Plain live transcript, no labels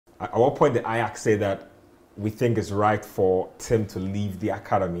At what point did Ajax say that we think it's right for Tim to leave the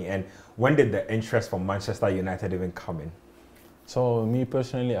academy? And when did the interest from Manchester United even come in? So me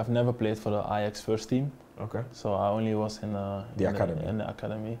personally, I've never played for the Ajax first team. Okay. So I only was in the academy. In the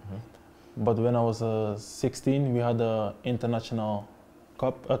academy. But when I was 16, we had an international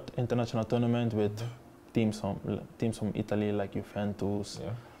cup, international tournament with teams from Italy like Juventus,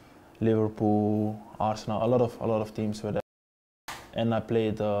 Liverpool, Arsenal. A lot of teams were there. And I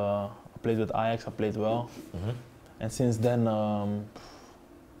played with Ajax. I played well. And since then,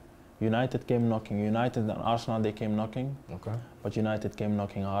 United came knocking. United and Arsenal, they came knocking. Okay. But United came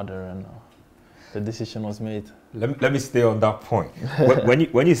knocking harder, and the decision was made. Let me stay on that point.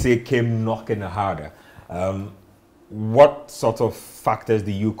 when you say came knocking harder, what sort of factors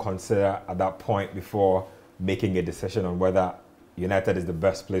do you consider at that point before making a decision on whether United is the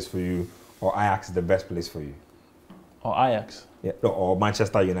best place for you or Ajax is the best place for you? Or Ajax? Yeah, or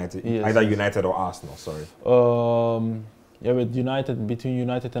Manchester United, yes, either United or Arsenal, sorry. Yeah, with United, between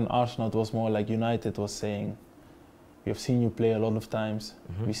United and Arsenal, it was more like United was saying, we have seen you play a lot of times,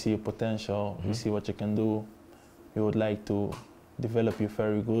 we see your potential, we see what you can do, we would like to develop you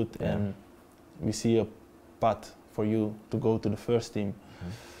very good, and we see a path for you to go to the first team.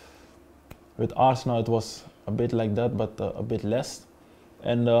 With Arsenal, it was a bit like that, but a bit less.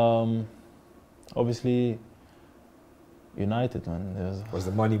 And obviously, United, man. Was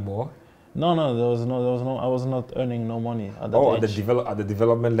the money more? No, there was no. I was not earning no money at that age. At the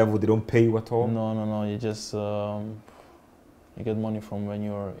development level, they don't pay you at all? No. You just you get money from when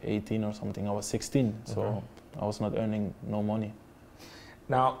you're 18 or something. I was 16, so I was not earning no money.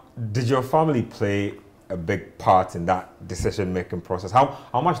 Now, did your family play a big part in that decision-making process?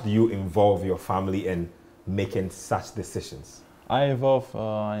 How much do you involve your family in making such decisions? I involve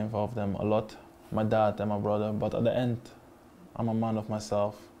them a lot, my dad and my brother. But at the end, I'm a man of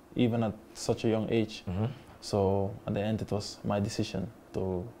myself, even at such a young age. So at the end, it was my decision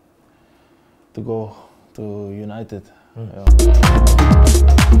to go to United.